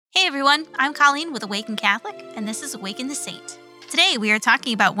everyone, I'm Colleen with Awaken Catholic, and this is Awaken the Saint. Today we are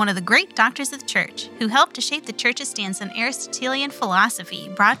talking about one of the great doctors of the Church who helped to shape the Church's stance on Aristotelian philosophy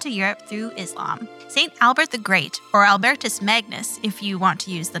brought to Europe through Islam. Saint Albert the Great, or Albertus Magnus if you want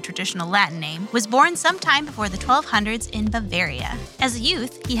to use the traditional Latin name, was born sometime before the 1200s in Bavaria. As a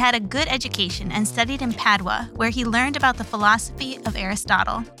youth, he had a good education and studied in Padua, where he learned about the philosophy of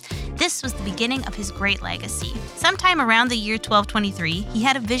Aristotle. This was the beginning of his great legacy. Sometime around the year 1223, he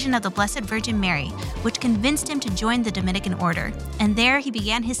had a vision of the Blessed Virgin Mary, which convinced him to join the Dominican order, and there he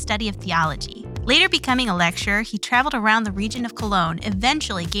began his study of theology. Later becoming a lecturer, he traveled around the region of Cologne,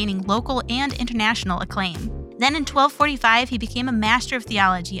 eventually gaining local and international acclaim. Then in 1245, he became a Master of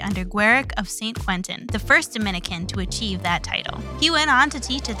Theology under Gueric of St. Quentin, the first Dominican to achieve that title. He went on to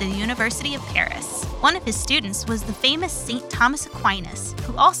teach at the University of Paris. One of his students was the famous St. Thomas Aquinas,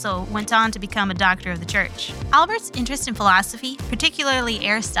 who also went on to become a doctor of the Church. Albert's interest in philosophy, particularly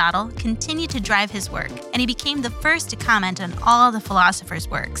Aristotle, continued to drive his work, and he became the first to comment on all the philosopher's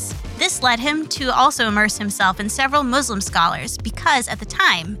works. This led him to also immerse himself in several Muslim scholars because, at the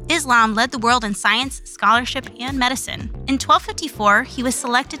time, Islam led the world in science, scholarship, and medicine. In 1254, he was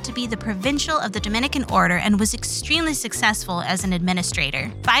selected to be the provincial of the Dominican order and was extremely successful as an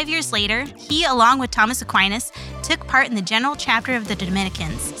administrator. 5 years later, he, along with Thomas Aquinas, took part in the general chapter of the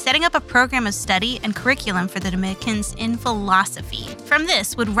Dominicans, setting up a program of study and curriculum for the Dominicans in philosophy. From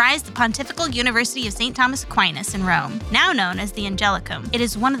this would rise the Pontifical University of St. Thomas Aquinas in Rome, now known as the Angelicum. It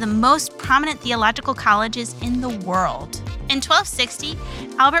is one of the most prominent theological colleges in the world. In 1260,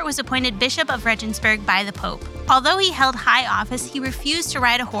 Albert was appointed Bishop of Regensburg by the Pope. Although he held high office, he refused to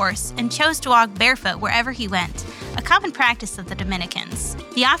ride a horse and chose to walk barefoot wherever he went, a common practice of the Dominicans.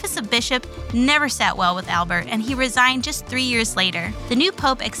 The office of bishop never sat well with Albert, and he resigned just 3 years later. The new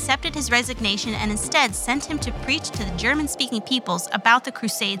pope accepted his resignation and instead sent him to preach to the German-speaking peoples about the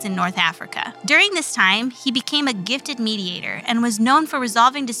Crusades in North Africa. During this time, he became a gifted mediator and was known for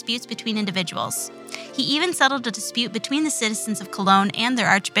resolving disputes between individuals. He even settled a dispute between the citizens of Cologne and their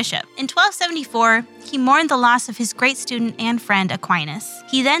archbishop. In 1274, he mourned the loss of his great student and friend Aquinas.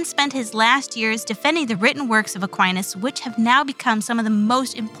 He then spent his last years defending the written works of Aquinas, which have now become some of the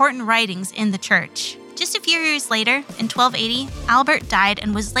most important writings in the Church. Just a few years later, in 1280, Albert died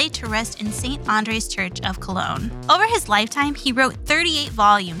and was laid to rest in St. Andre's Church of Cologne. Over his lifetime, he wrote 38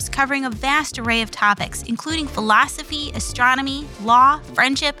 volumes covering a vast array of topics, including philosophy, astronomy, law,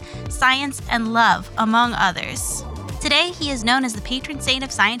 friendship, science, and love, among others. Today, he is known as the patron saint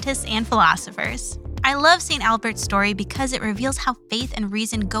of scientists and philosophers. I love St. Albert's story because it reveals how faith and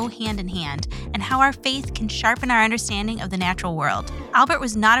reason go hand in hand, and how our faith can sharpen our understanding of the natural world. Albert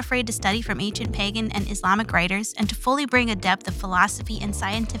was not afraid to study from ancient pagan and Islamic writers and to fully bring a depth of philosophy and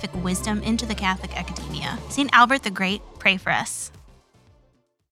scientific wisdom into the Catholic academia. St. Albert the Great, pray for us.